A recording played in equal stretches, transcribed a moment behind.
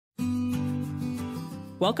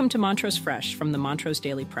Welcome to Montrose Fresh from the Montrose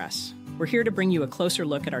Daily Press. We're here to bring you a closer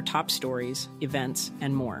look at our top stories, events,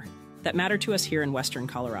 and more that matter to us here in Western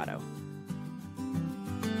Colorado.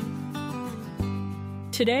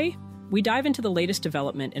 Today, we dive into the latest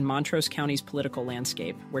development in Montrose County's political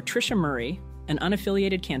landscape, where Tricia Murray, an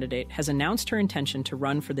unaffiliated candidate, has announced her intention to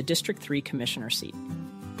run for the District 3 Commissioner seat.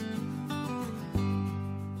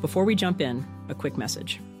 Before we jump in, a quick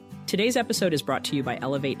message. Today's episode is brought to you by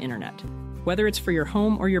Elevate Internet. Whether it's for your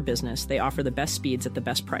home or your business, they offer the best speeds at the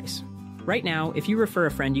best price. Right now, if you refer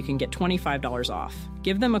a friend, you can get $25 off.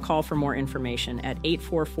 Give them a call for more information at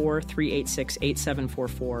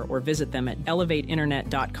 844-386-8744 or visit them at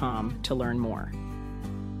elevateinternet.com to learn more.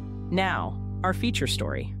 Now, our feature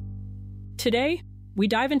story. Today, we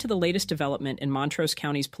dive into the latest development in Montrose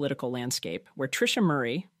County's political landscape, where Tricia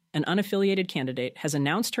Murray, an unaffiliated candidate, has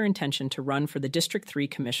announced her intention to run for the District 3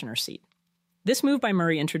 Commissioner seat. This move by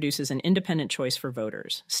Murray introduces an independent choice for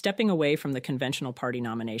voters, stepping away from the conventional party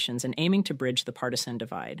nominations and aiming to bridge the partisan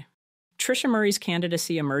divide. Tricia Murray's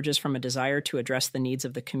candidacy emerges from a desire to address the needs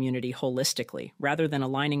of the community holistically, rather than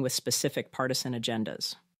aligning with specific partisan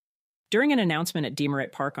agendas. During an announcement at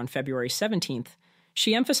Demerit Park on February 17th,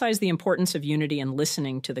 she emphasized the importance of unity and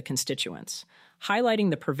listening to the constituents,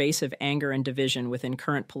 highlighting the pervasive anger and division within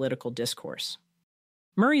current political discourse.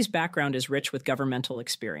 Murray's background is rich with governmental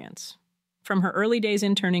experience. From her early days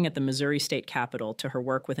interning at the Missouri State Capitol to her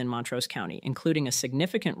work within Montrose County, including a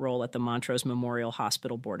significant role at the Montrose Memorial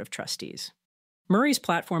Hospital Board of Trustees. Murray's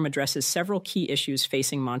platform addresses several key issues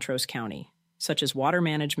facing Montrose County, such as water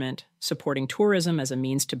management, supporting tourism as a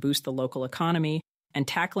means to boost the local economy, and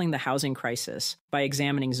tackling the housing crisis by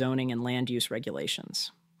examining zoning and land use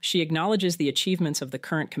regulations. She acknowledges the achievements of the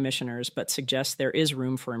current commissioners, but suggests there is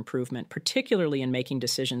room for improvement, particularly in making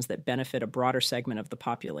decisions that benefit a broader segment of the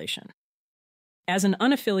population. As an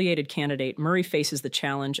unaffiliated candidate, Murray faces the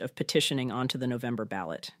challenge of petitioning onto the November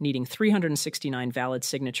ballot, needing 369 valid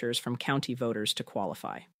signatures from county voters to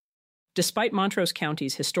qualify. Despite Montrose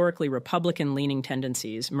County's historically Republican-leaning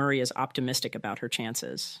tendencies, Murray is optimistic about her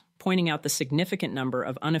chances, pointing out the significant number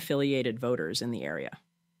of unaffiliated voters in the area.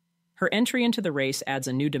 Her entry into the race adds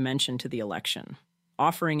a new dimension to the election,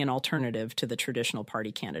 offering an alternative to the traditional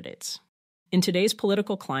party candidates. In today's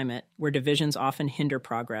political climate, where divisions often hinder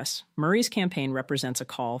progress, Murray's campaign represents a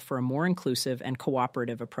call for a more inclusive and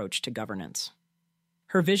cooperative approach to governance.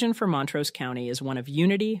 Her vision for Montrose County is one of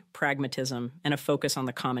unity, pragmatism, and a focus on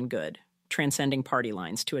the common good, transcending party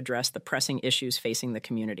lines to address the pressing issues facing the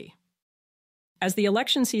community. As the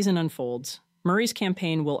election season unfolds, Murray's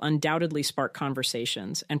campaign will undoubtedly spark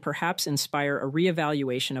conversations and perhaps inspire a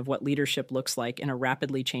reevaluation of what leadership looks like in a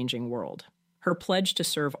rapidly changing world. Her pledge to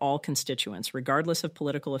serve all constituents, regardless of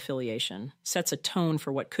political affiliation, sets a tone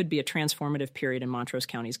for what could be a transformative period in Montrose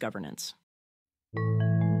County's governance.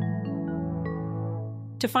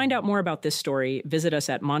 To find out more about this story, visit us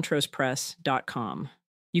at montrosepress.com.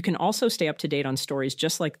 You can also stay up to date on stories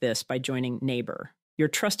just like this by joining Neighbor, your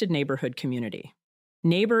trusted neighborhood community.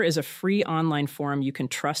 Neighbor is a free online forum you can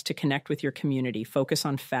trust to connect with your community, focus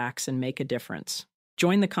on facts, and make a difference.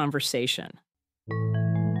 Join the conversation.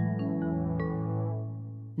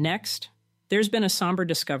 Next, there's been a somber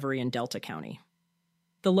discovery in Delta County.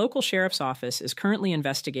 The local sheriff's office is currently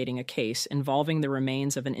investigating a case involving the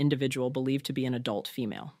remains of an individual believed to be an adult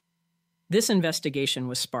female. This investigation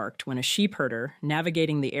was sparked when a sheep herder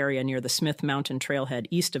navigating the area near the Smith Mountain trailhead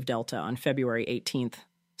east of Delta on February 18th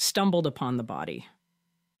stumbled upon the body.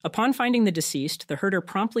 Upon finding the deceased, the herder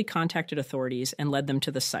promptly contacted authorities and led them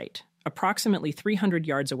to the site, approximately 300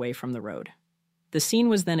 yards away from the road. The scene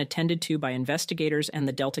was then attended to by investigators and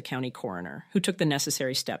the Delta County coroner, who took the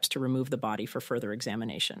necessary steps to remove the body for further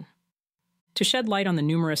examination. To shed light on the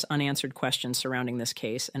numerous unanswered questions surrounding this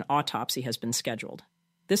case, an autopsy has been scheduled.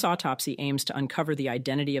 This autopsy aims to uncover the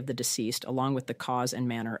identity of the deceased along with the cause and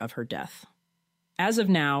manner of her death. As of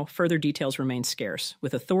now, further details remain scarce,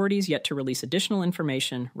 with authorities yet to release additional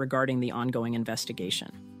information regarding the ongoing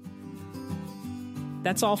investigation.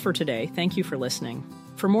 That's all for today. Thank you for listening.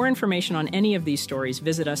 For more information on any of these stories,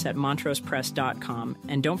 visit us at montrosepress.com,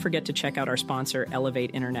 and don't forget to check out our sponsor,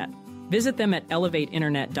 Elevate Internet. Visit them at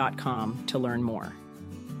elevateinternet.com to learn more.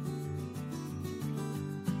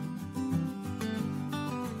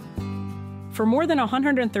 For more than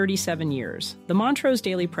 137 years, the Montrose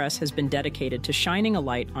Daily Press has been dedicated to shining a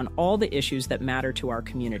light on all the issues that matter to our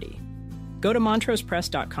community. Go to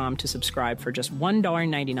montrosepress.com to subscribe for just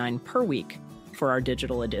 $1.99 per week for our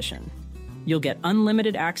digital edition. You'll get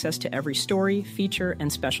unlimited access to every story, feature,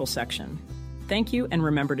 and special section. Thank you, and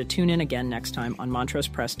remember to tune in again next time on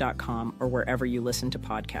montrosepress.com or wherever you listen to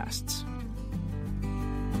podcasts.